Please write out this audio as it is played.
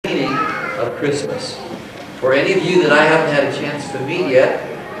of Christmas. For any of you that I haven't had a chance to meet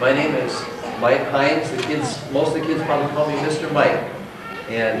yet, my name is Mike Hines. Most of the kids probably call me Mr. Mike.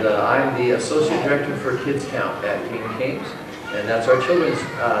 And I'm the Associate Director for Kids Count at King & Kames, and that's our children's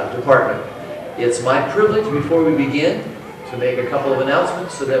department. It's my privilege, before we begin, to make a couple of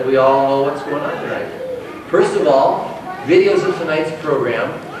announcements so that we all know what's going on tonight. First of all, videos of tonight's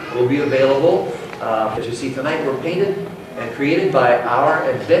program will be available. As you see tonight, were painted and created by our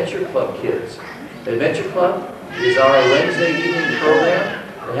Adventure Club kids. Adventure Club is our Wednesday evening program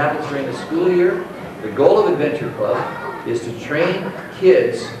that happens during the school year. The goal of Adventure Club is to train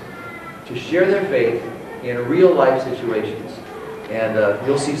kids to share their faith in real life situations. And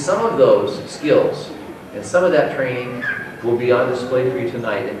you'll see some of those skills and some of that training will be on display for you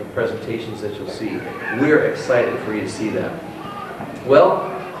tonight in the presentations that you'll see. We're excited for you to see that. Well,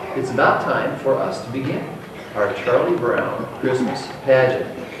 it's about time for us to begin our Charlie Brown Christmas pageant.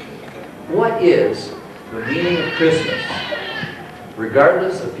 What is the meaning of Christmas?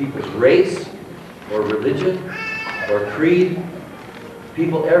 Regardless of people's race or religion or creed,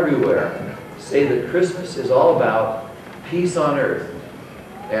 people everywhere say that Christmas is all about peace on earth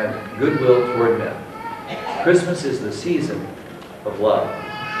and goodwill toward men. Christmas is the season of love.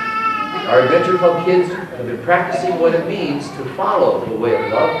 Our Adventure Club kids have been practicing what it means to follow the way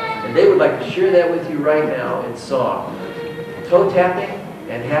of love, and they would like to share that with you right now in song. Toe tapping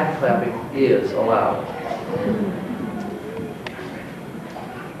and hand clapping is allowed.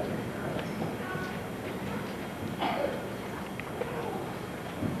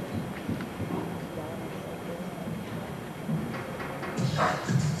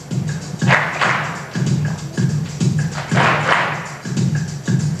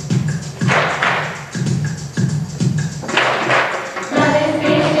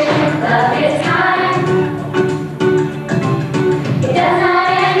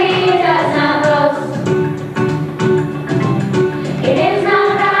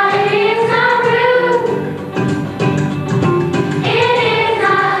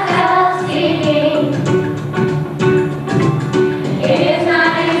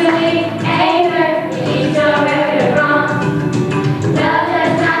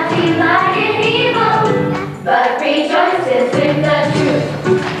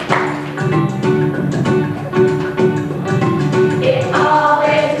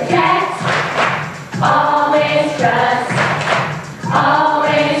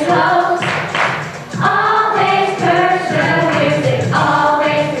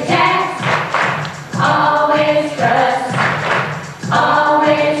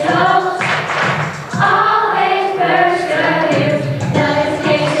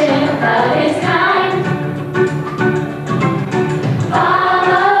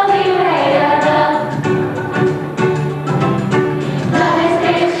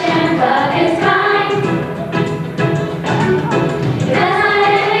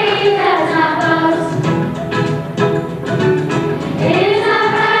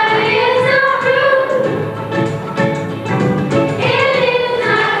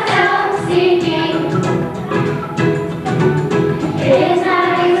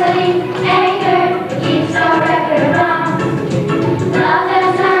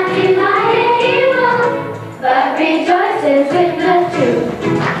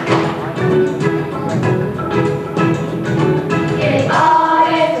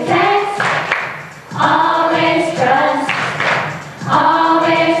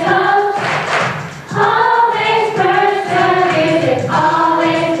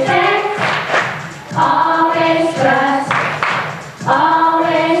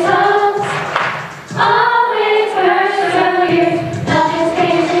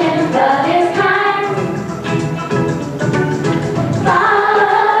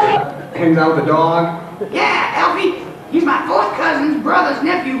 Out the dog? Yeah, Alfie. He's my fourth cousin's brother's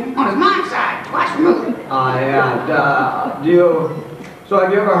nephew on his mom's side, twice removed. Yeah. So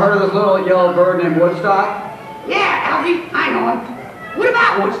have you ever heard of this little yellow bird named Woodstock? Yeah, Alfie, I know him. What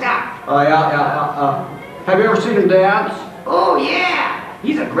about Woodstock? Yeah. Have you ever seen him dance? Oh, yeah.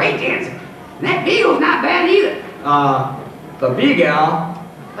 He's a great dancer. And that beagle's not bad either. The beagle?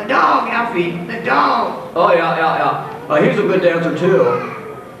 The dog, Alfie. The dog. Oh, yeah. He's a good dancer, too.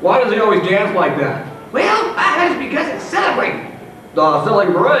 Why does he always dance like that? Well, I heard it's because it's celebrating.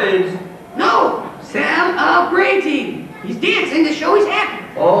 Selling braids? No, celebrating. He's dancing to show he's happy.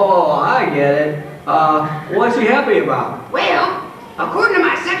 Oh, I get it. What's he happy about? Well, according to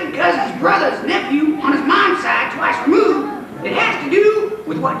my second cousin's brother's nephew on his mom's side, twice removed, it has to do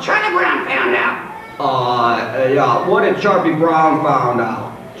with what Charlie Brown found out. Yeah, what did Charlie Brown found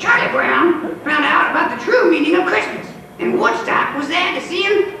out? Charlie Brown found out about the true meaning of Christmas, and Woodstock was there to see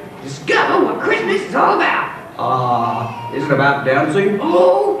him discover this is all about. Is it about dancing?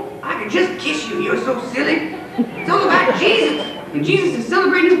 Oh, I could just kiss you. You're so silly. It's all about Jesus. And Jesus is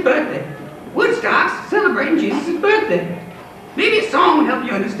celebrating his birthday. Woodstock's celebrating Jesus' birthday. Maybe a song would help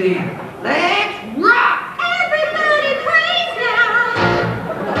you understand. Let's rock! Everybody praise now!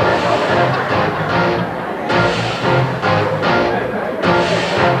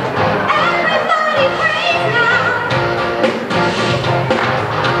 Everybody praise now!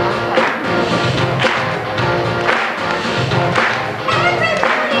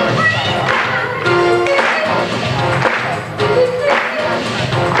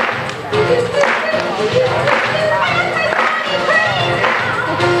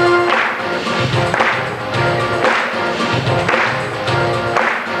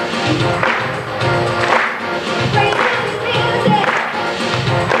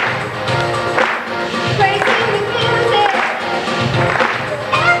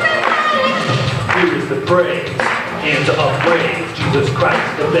 Praise, hands up, praise. Jesus Christ,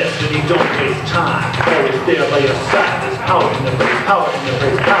 the best, and you don't waste time. Always there by your side. There's power in the praise, power in the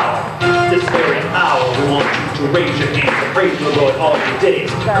praise, power. This very hour, we want you to raise your hands and praise the Lord all your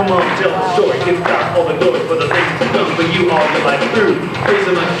days. Come on, tell the story. Give God all the glory for the things He's done for you all your life through. Praise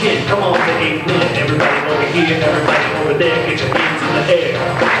Him again. Come on, say amen. Everybody over here, everybody over there, get your hands in the air.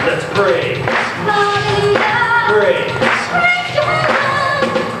 Let's praise. Praise.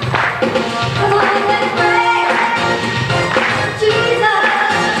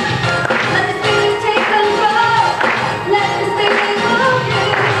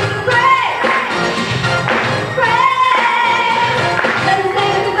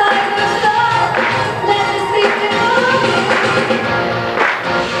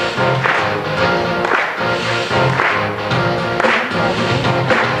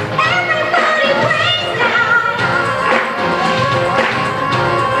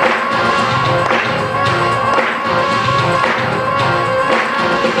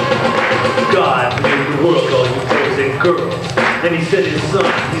 Girls. And He sent His Son.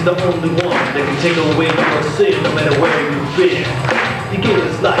 He's the only one that can take away your sin no matter where you've been. He gave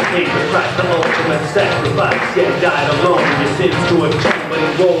His life, paid the price, the ultimate sacrifice. Yeah, He died alone for your sins to atone, but He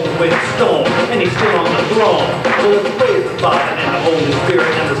rolled away the stone, and He's still on the throne. So let's praise the Father and the Holy Spirit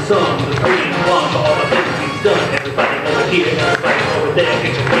and the Son, the three in one for all the things He's done. Everybody over here, everybody over there,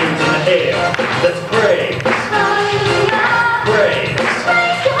 get your hands in the air. Let's praise. Praise.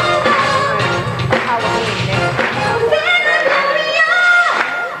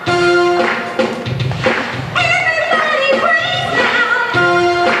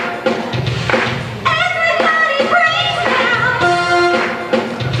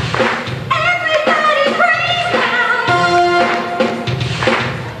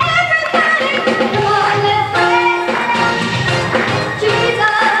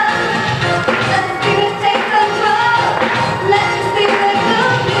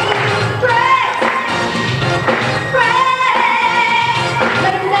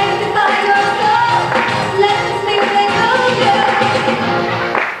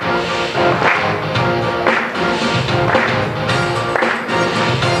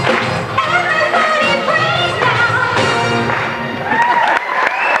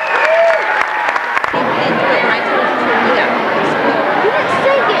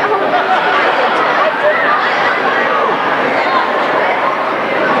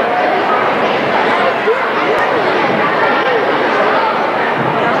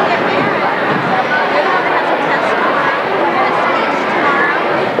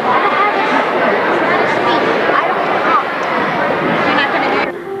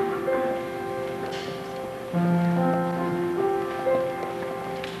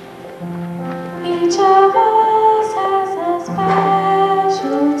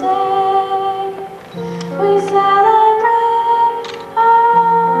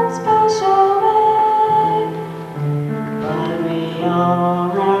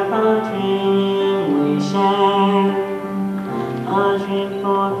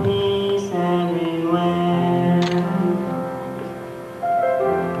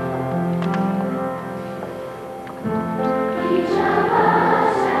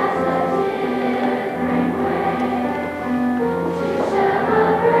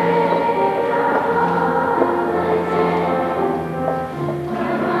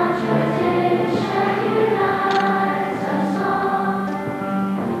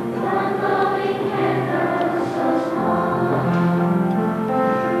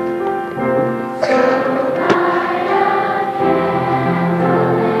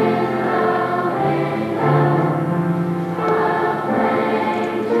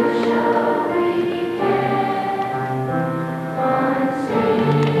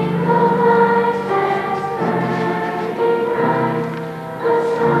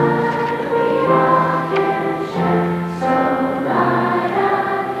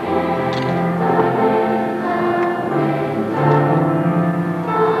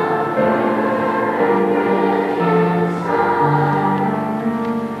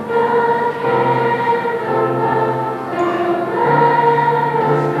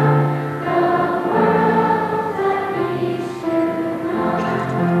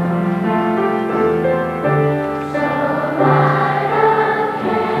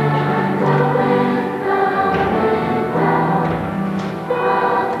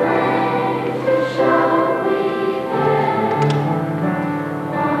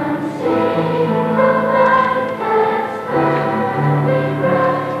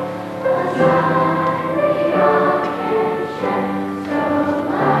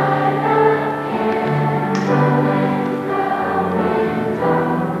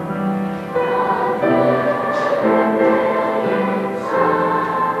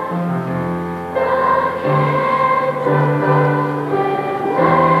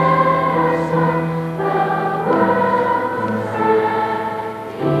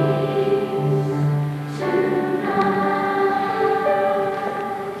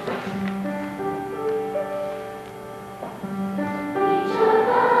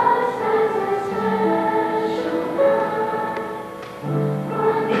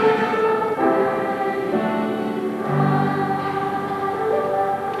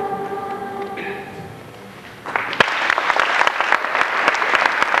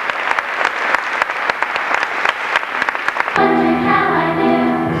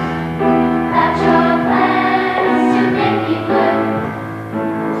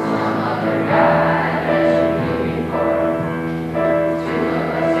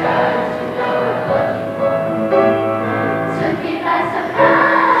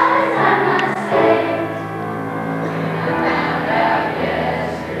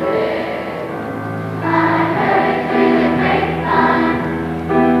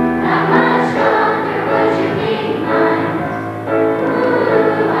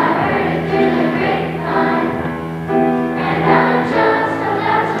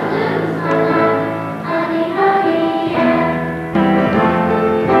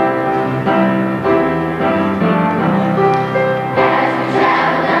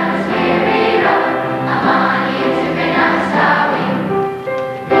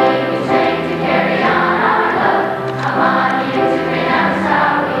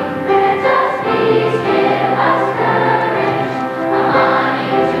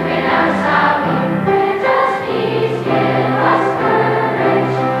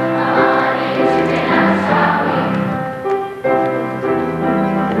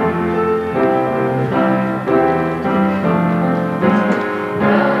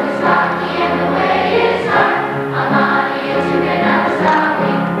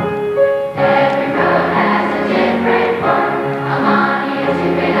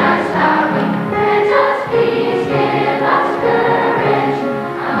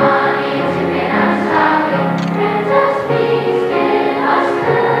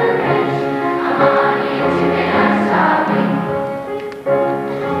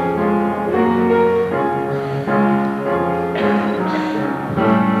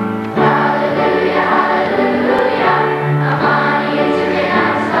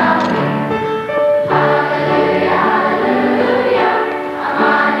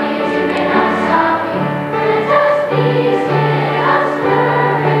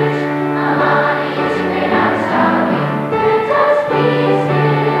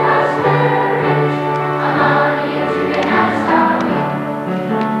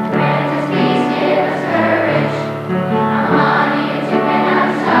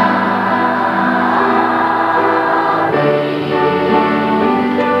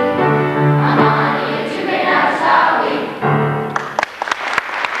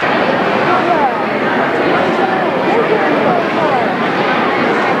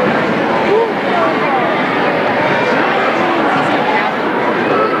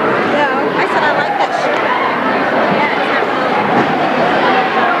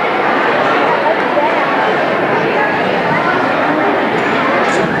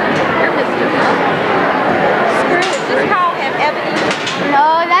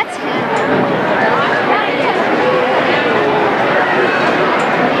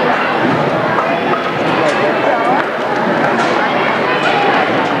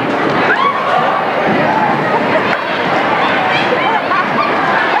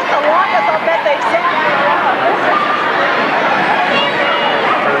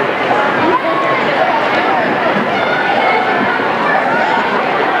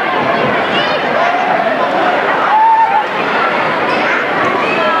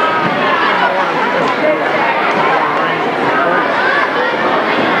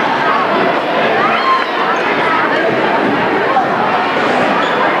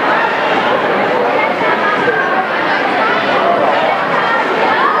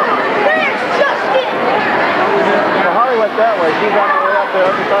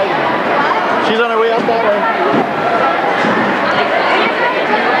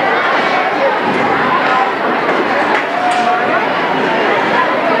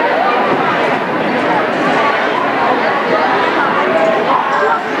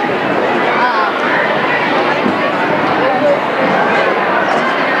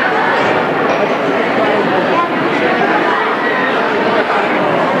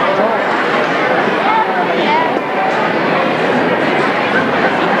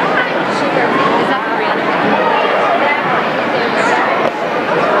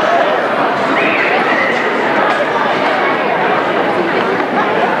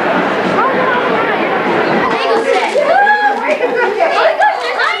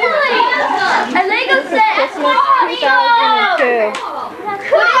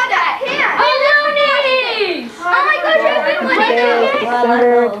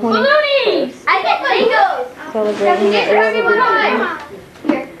 December 20th. Balloonies! I get Legos! Celebrating the anniversary.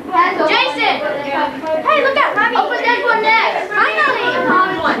 Jason! Hey, look out! Open this one next! Finally!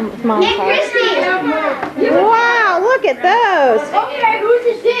 It's Mom's And house. Christy! Wow, look at those. Okay, whose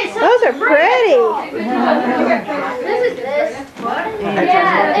is this? Those are pretty. This is this.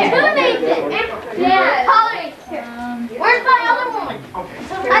 Yeah, and who made it? Yeah, Holly. Where's my other one?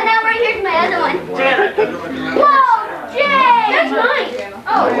 And now right here's my other one. Whoa, Jay! That's mine.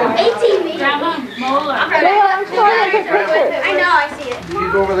 Oh, 18 meters. Leah, I'm sorry to take pictures. I know, I see it.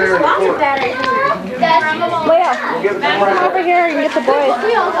 He's over there in the court. That's Leah, come over here and get the boys.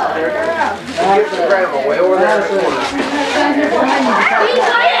 Get the grandma way over there in the corner.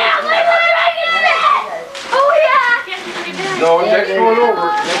 Oh yeah! No, next one over.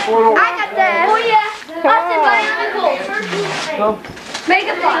 Next one over. I got that. Oh yeah. Austin Bionicle.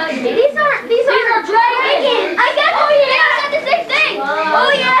 Megabox. These aren't dragons. I got oh yeah. I got the same thing.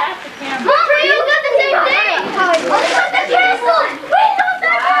 Oh yeah. Mom, you got the same thing. Oh, they got the castle. We got the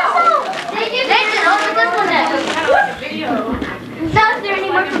castle. Nathan, open this one then. Now is there any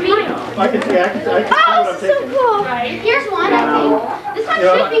more for me? I can see what I'm taking. Cool. Here's one, I think. This one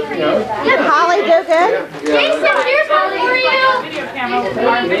should be for you. Holly, do good? Jason, here's one for you.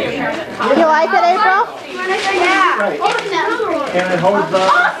 You like it, April? Yeah. Open that. And it holds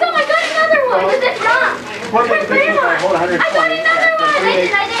up. Awesome, I got another one. Who's it from? What was the picture? I hold 120. I got another one.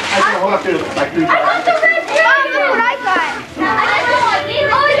 I can hold up to like 3 I got the red dragon. That's what I got. I got the one.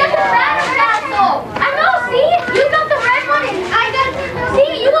 Oh, you got the red castle. I know, see? You got the red one and I got,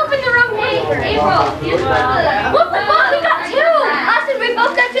 see, you opened the wrong name. April. Look, we got two. Austin, we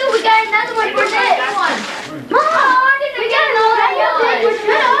both got two. We got another one for this. Mom, we got another one.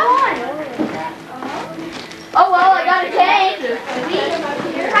 Oh, well, I got a cake.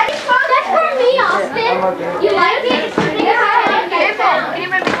 That's for me, Austin. You like it?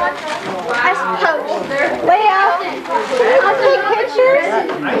 I suppose. Leah, I'll take pictures.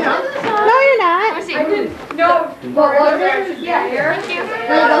 No, you're not. What was it? Yeah, here.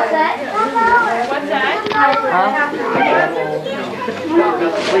 Lego set. What's that?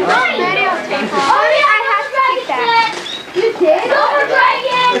 Oh, yeah, I have to take that. You did? Silver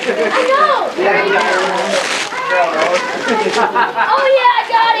dragon! I know! Oh, yeah, I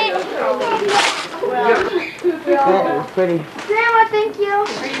got it! That is pretty. Grandma, thank you.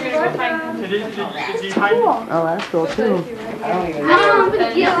 Did you find it? Oh, that's cool too. Thank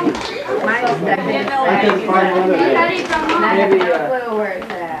you. I can find one of those.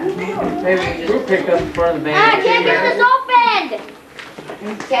 Maybe Drew picked up in front of the van. I can't get this opened!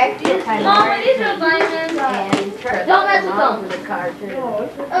 Mom, these are vitamins. Don't mess with them.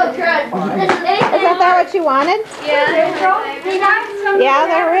 Oh, crud. Isn't that what you wanted? Yeah. Yeah,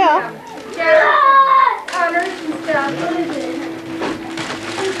 they're real. Counters and stuff. What is it?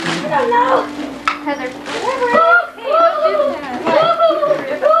 I don't know. Heather.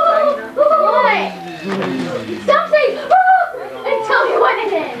 What? Stop saying and tell me what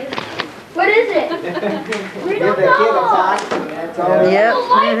it is. What is it? We don't know. Yep. The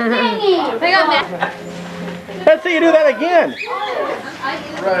light thingy. Let's see you do that again.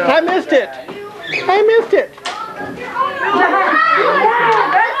 I missed it. I missed it.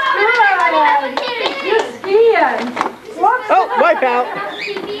 Oh, wipe out.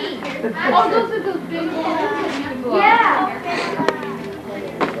 Oh, those are those big ones. Yeah.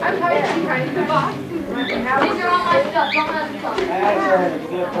 I'm trying to box. These are all my stuff. Don't mess with them.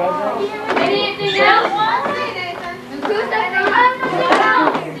 Anything else? Who's that?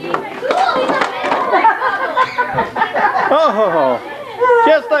 Oh,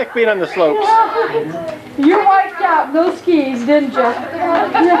 just like being on the slopes. You wiped out those skis, didn't you?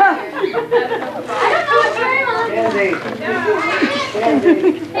 Yeah. I don't know what's going on. Hey,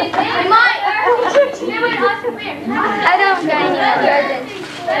 Mike. I don't got any presents.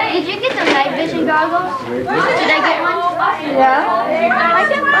 Did you get the night vision goggles? Did I get one? Yeah. I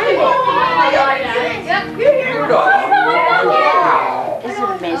can't find it. This is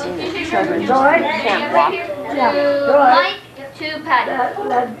amazing that children can't walk. Mike to Patty.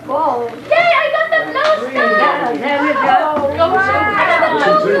 That's ball. Yay, I got the glow stuff! There we go. Go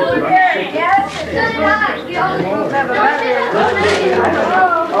Yes. So did I. You always have a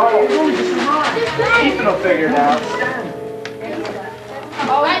Ethan will figure it out.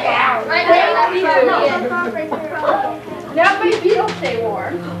 Oh, yeah. Right there. Now my feet will stay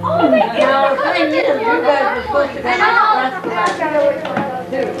warm. Oh, my God. You guys were supposed to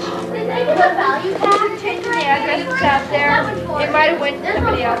Did they get a value pack? Changing the address out there. It might have went to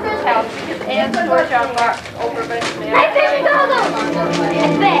somebody else's house because Ann's store job got over by the mail. Hey, baby goggles!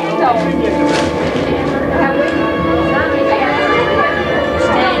 It's big.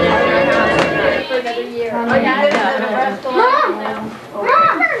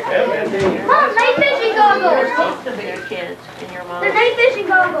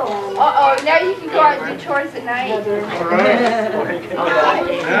 Chicago. Uh-oh, now you can go out and do chores at night.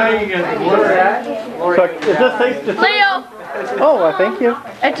 Now you got the word. So, is this safe to... Leo! Oh, thank you.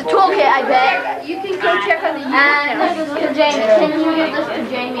 It's a toolkit, I bet. You can go check on the unit. And this is to Jamie. Can you give this to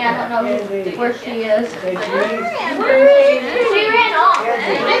Jamie? I don't know where she is. She ran off.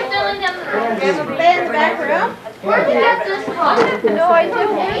 I'm filling them. In the back room? Where did you get this from? No idea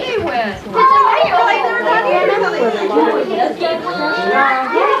where they went. It's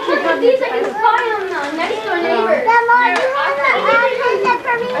a these I can spy on the next door neighbors. Grandma, you want to present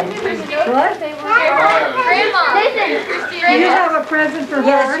for me? What? Grandma. Listen. You have a present for her?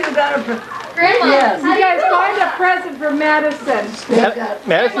 Yes, you got a Grandma. Yes. You guys find a present for Madison.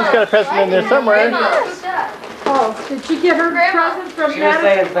 Madison's got a present in there somewhere. Oh, did she get her present from Madison?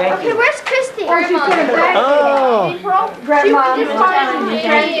 saying thank Okay, where's Christy? Oh, she's saying thank you. Oh. Grandma. This one is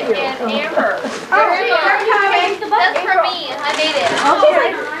Jay and Amber. That's for me. I made it.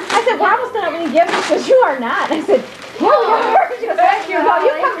 Okay. I said, we're almost done opening gifts because you are not. I said, no, we are. She goes, thank you. Well,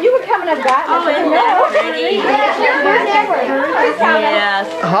 you would come and have gotten it. I said, no. Where's Amber? Yes.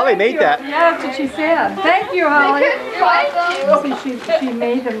 Holly made that. Yeah, that's what she said. Thank you, Holly. You're welcome. See, she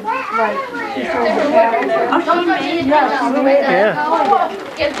made them like, she told me Oh, she made it. Yeah, she made it. Yeah.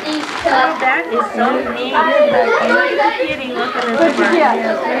 Give these to That is so neat. You're kidding. Look at What'd you get?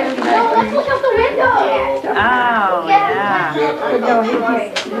 No, let's look out the window. Oh, yeah. No, he's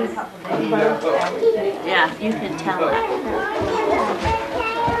Yeah, you can tell it.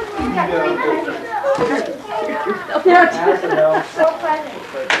 So funny.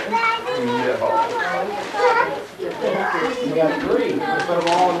 You got three. Let's put them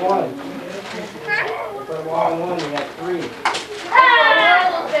all in one. Put them all in one. You got three.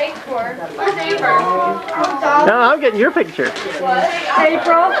 Thanks for. Where's Amber? No, I'm getting your picture. What?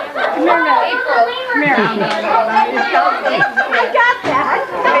 April, come here now. April. Come here. I got that.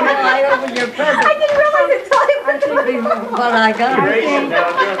 I opened your present. I didn't realize it's all But I got it.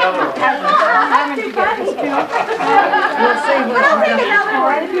 I'm going to get this too. We'll see But I'll take another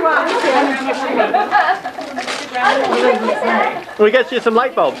one if you want me to. We got you some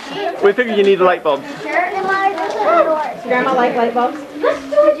light bulbs. We figured you needed light bulbs. Grandma like light bulbs?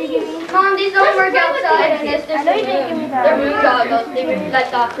 Mom, these don't work outside and it's just they're moon goggles. They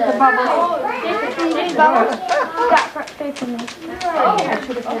reflect off the bubbles. These bubbles?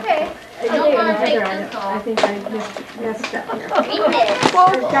 Okay. I don't want to take this I off. think I messed up here. Eat this.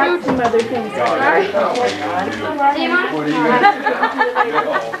 I've got some other things. Do you want?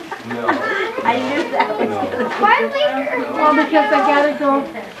 I knew that was going to Why linger? Well, because I gotta go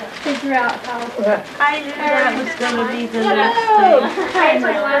figure out how. I knew that was going to be the next thing. It's a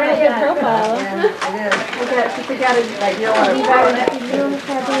really good profile. I gotta, like, you know,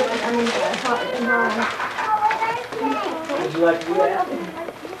 Would you like to do that?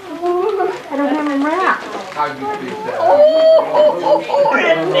 I don't have them wrapped. How'd you fix that? Oh,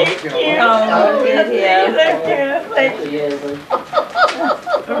 isn't it cute? Oh,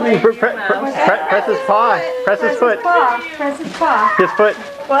 Press his paw. Press his foot. Press his paw. His foot.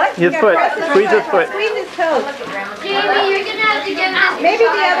 What? His foot. Squeeze his foot. Squeeze his toes. Jamie, you're gonna have to give this. Maybe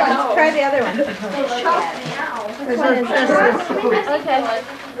the other one. Try the other one. Which one is this? Okay.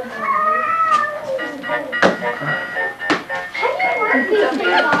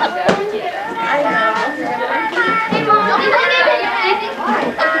 Hey, Mom, you already put it on.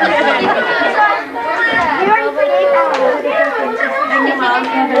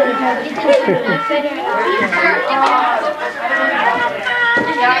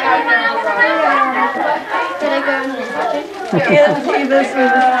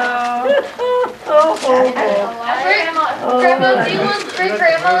 Grandma, do you want great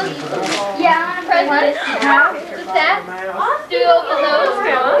grandma's? Yeah, Presents? The sacks? Do you open those?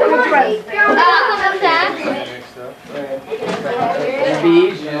 Which one? The sacks.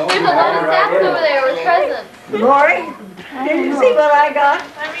 Bees, There's a lot of sacks over there with presents. Lori, did you see what I got?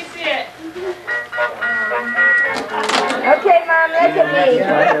 Let me see it. Okay, Mom, look at me.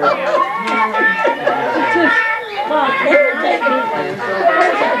 Mom, here, take it.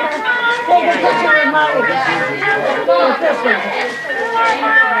 Take a picture of mommy. This one.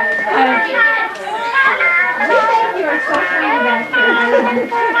 You are so funny back here.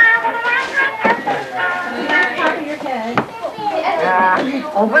 Top of your head.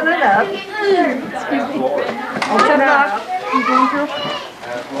 Open it up. Open it up. You going through?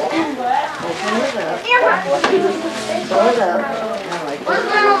 Open it up. Pull it up. Where's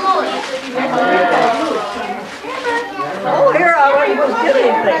Grandma Molly? Oh, here, I already was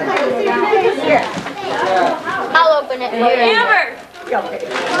getting things. Here. I'll open it for you. Amber! Okay.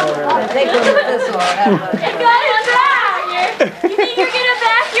 Take one of this one. It got his bag! You think you're getting it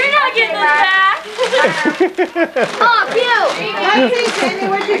back? You're not getting this back. Oh, cute. Jamie,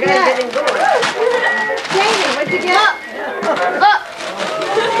 what'd you get? Jamie, what'd you get? Look.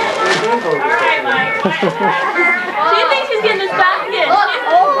 Alright, Mike. She thinks she's getting this back again. Look.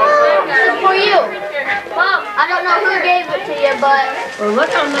 This is for you. Mom, I don't know who gave it to you, but... Well,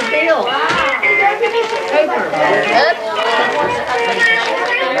 look on the deal. Paper.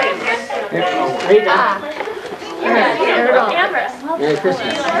 Read it. Amber. Merry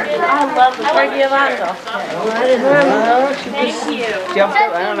Christmas. I love the Fergie Alonso. Thank you. Jumped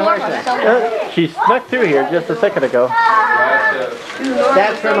up. I don't know where it's at. She snuck through here just a second ago.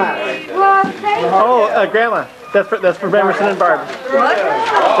 That's from us. Oh, Grandma. That's from Emerson and Barb. What?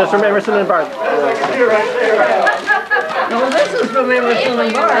 That's from Emerson and Barb. No, this is from Emerson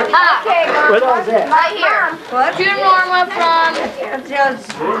and Barb. Okay, Mom. What? Right here. What? June Norm went from...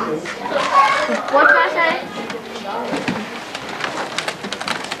 Just What's that say?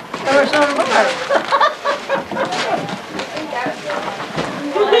 Emerson and Barb.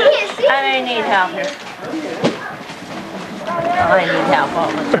 You can't see. I may need help here. I need help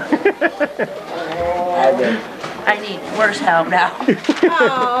all the time. I need worse help now.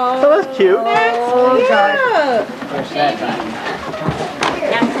 Oh, that's cute. Oh, God. Where's that back?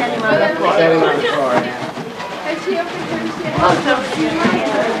 I'm setting him on the floor. Set him on the floor now.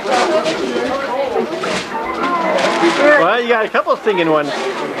 Well, you got a couple singing ones.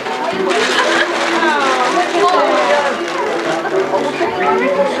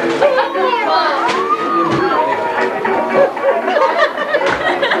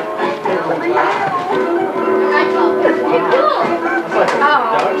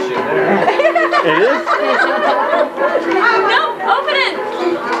 It is? No, open it.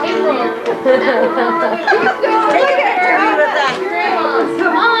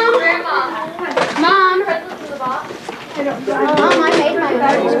 Mom, I made my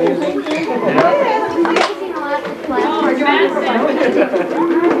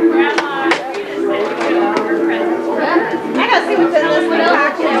I gotta see what's in this little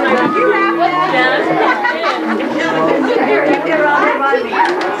package. Did you wrap that? Here, you get it on your body.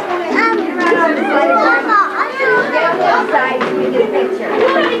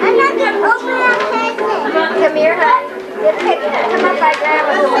 Come here, honey. Come up by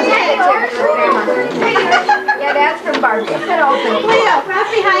Grandma's picture. Yeah, that's from Barbie. It's an open. Leo, right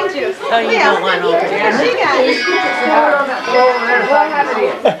behind you. Oh, you don't want to open it. She got it. Don't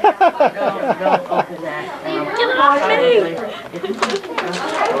open that. Get it off me.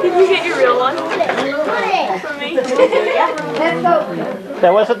 Did you get your real one? For me? Let's go.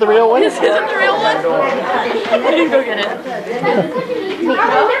 That wasn't the real one? This isn't the real one? You go get it. It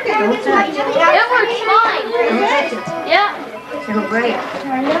works fine. Yeah. So great. Are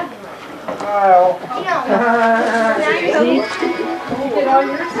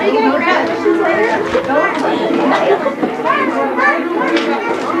you gonna grab dishes later?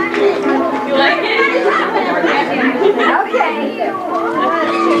 You like it? Okay.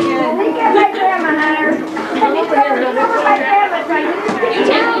 Take care of my grandma, Hunter. You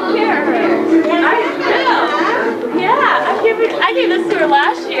take good care of her. I will. Yeah, I gave this to her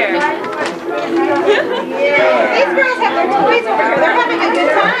last year. These girls have their toys over here. They're having a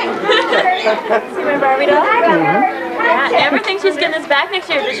good time. See my Barbie doll? Yeah, Amber thinks she's getting this back next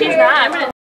year, but she's not. I'm gonna